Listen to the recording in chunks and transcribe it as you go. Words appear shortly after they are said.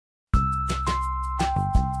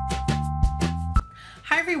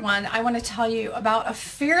Hi everyone, I want to tell you about a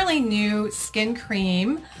fairly new skin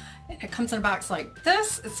cream. It comes in a box like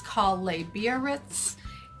this. It's called Biarritz,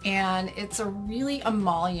 and it's a really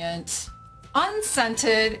emollient,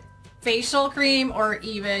 unscented facial cream, or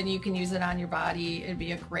even you can use it on your body. It'd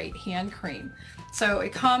be a great hand cream. So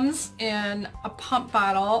it comes in a pump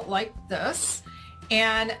bottle like this,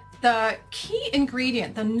 and the key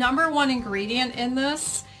ingredient, the #1 ingredient in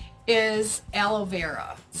this is aloe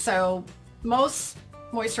vera. So most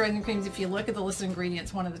moisturizing creams, if you look at the list of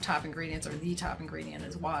ingredients, one of the top ingredients or the top ingredient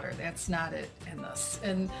is water. That's not it in this.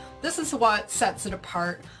 And this is what sets it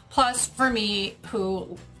apart. Plus, for me,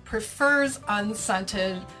 who prefers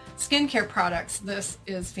unscented skincare products, this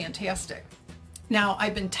is fantastic. Now,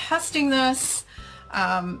 I've been testing this.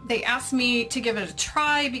 They asked me to give it a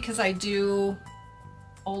try because I do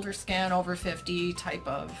older skin, over 50 type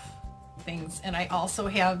of things, and I also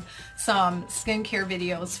have some skincare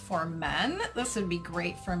videos for men. This would be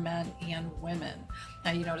great for men and women.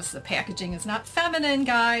 Now you notice the packaging is not feminine,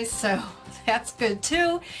 guys, so that's good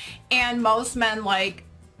too. And most men, like,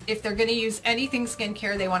 if they're going to use anything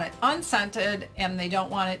skincare, they want it unscented and they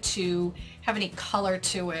don't want it to have any color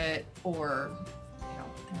to it, or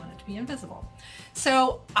they want it to be invisible.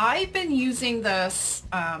 So I've been using this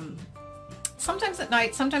sometimes at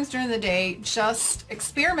night, sometimes during the day, just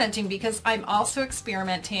experimenting, because I'm also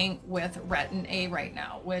experimenting with retin A right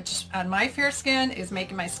now, which on my fair skin is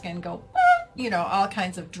making my skin go, all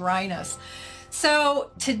kinds of dryness.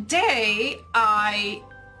 So today I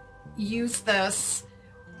use this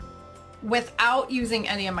without using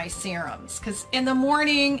any of my serums, because in the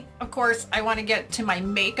morning, of course, I want to get to my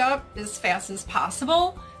makeup as fast as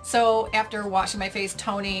possible. So after washing my face,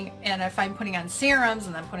 toning, and if I'm putting on serums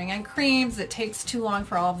and then putting on creams, it takes too long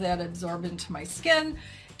for all of that to absorb into my skin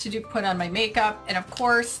to put on my makeup. And of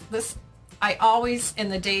course, I always in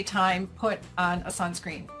the daytime put on a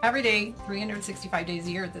sunscreen every day, 365 days a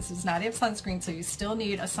year. This does not have sunscreen, so you still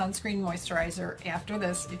need a sunscreen moisturizer after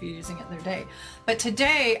this if you're using it in the day. But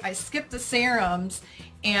today I skipped the serums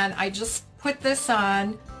and I just put this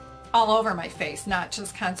on all over my face, not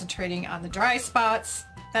just concentrating on the dry spots.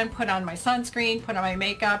 Then put on my sunscreen, put on my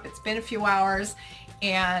makeup. It's been a few hours,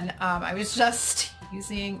 and I was just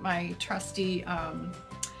using my trusty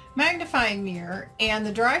magnifying mirror, and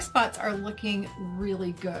the dry spots are looking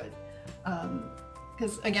really good.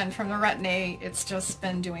 Because again, from the retin A, it's just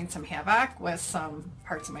been doing some havoc with some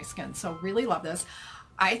parts of my skin. So really love this.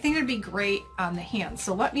 I think it'd be great on the hands.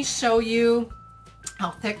 So let me show you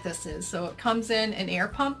how thick this is. So it comes in an air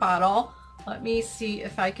pump bottle. Let me see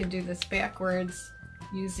if I can do this backwards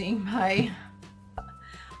using I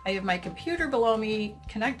have my computer below me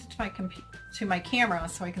connected to my camera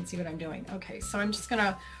so I can see what I'm doing. Okay, so I'm just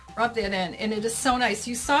gonna rub that in, and it is so nice.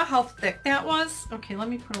 You saw how thick that was? Okay, let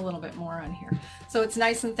me put a little bit more on here. So it's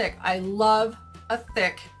nice and thick. I love a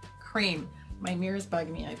thick cream. My mirror is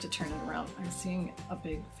bugging me. I have to turn it around. I'm seeing a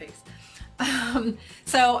big face.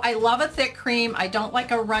 So I love a thick cream. I don't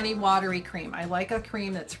like a runny, watery cream. I like a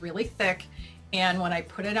cream that's really thick, and when I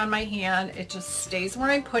put it on my hand, it just stays where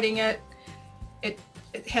I'm putting it.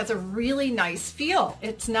 It has a really nice feel.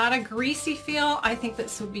 It's not a greasy feel. I think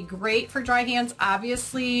this would be great for dry hands.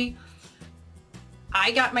 Obviously,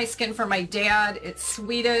 I got my skin from my dad. It's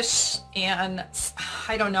Swedish, and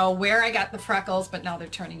I don't know where I got the freckles, but now they're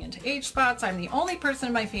turning into age spots. I'm the only person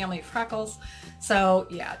in my family with freckles. So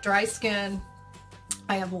yeah, dry skin.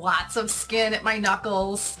 I have lots of skin at my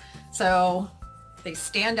knuckles, so they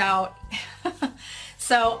stand out.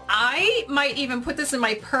 So I might even put this in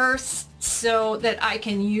my purse so that I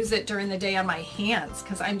can use it during the day on my hands,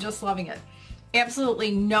 because I'm just loving it.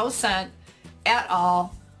 Absolutely no scent at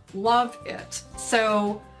all. Love it.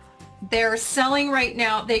 So they're selling right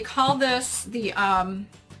now, they call this the,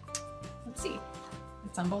 let's see,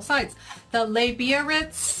 it's on both sides, the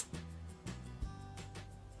Biarritz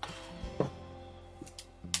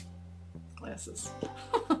glasses.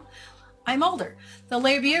 I'm older. The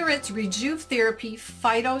Biarritz Rejuve Therapy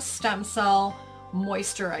Phyto Stem Cell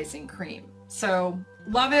Moisturizing Cream. So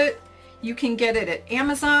love it. You can get it at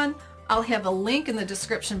Amazon. I'll have a link in the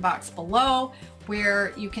description box below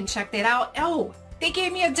where you can check that out. Oh, they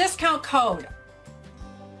gave me a discount code.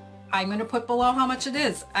 I'm going to put below how much it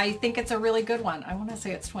is. I think it's a really good one. I want to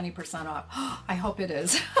say it's 20% off. I hope it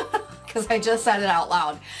is, because I just said it out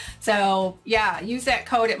loud. So yeah, use that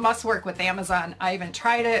code. It must work with Amazon. I haven't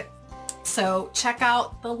tried it. So check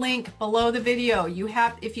out the link below the video.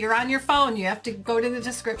 If you're on your phone, you have to go to the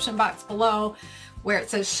description box below where it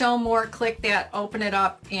says show more, click that, open it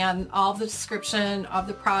up, and all the description of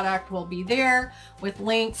the product will be there with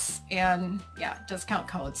links and yeah, discount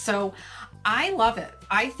codes. So I love it.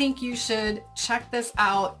 I think you should check this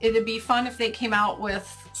out. It'd be fun if they came out with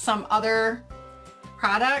some other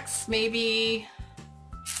products, maybe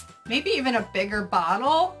even a bigger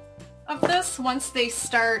bottle of this once they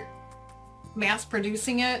start mass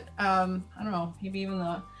producing it. I don't know, maybe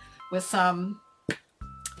even with some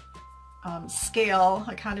scale,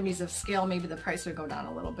 economies of scale, maybe the price would go down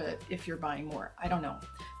a little bit if you're buying more. I don't know,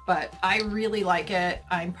 but I really like it.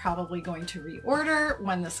 I'm probably going to reorder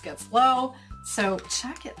when this gets low, so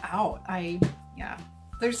check it out. Yeah,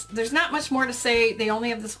 there's not much more to say. They only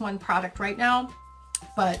have this one product right now,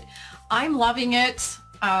 but I'm loving it.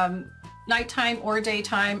 Nighttime or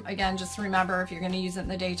daytime. Again, just remember, if you're going to use it in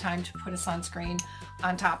the daytime, to put a sunscreen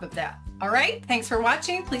on top of that. All right, thanks for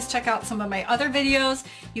watching. Please check out some of my other videos.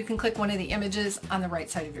 You can click one of the images on the right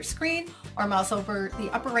side of your screen or mouse over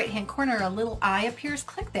the upper right hand corner. A little eye appears.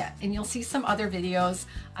 Click that and you'll see some other videos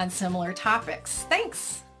on similar topics.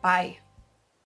 Thanks. Bye.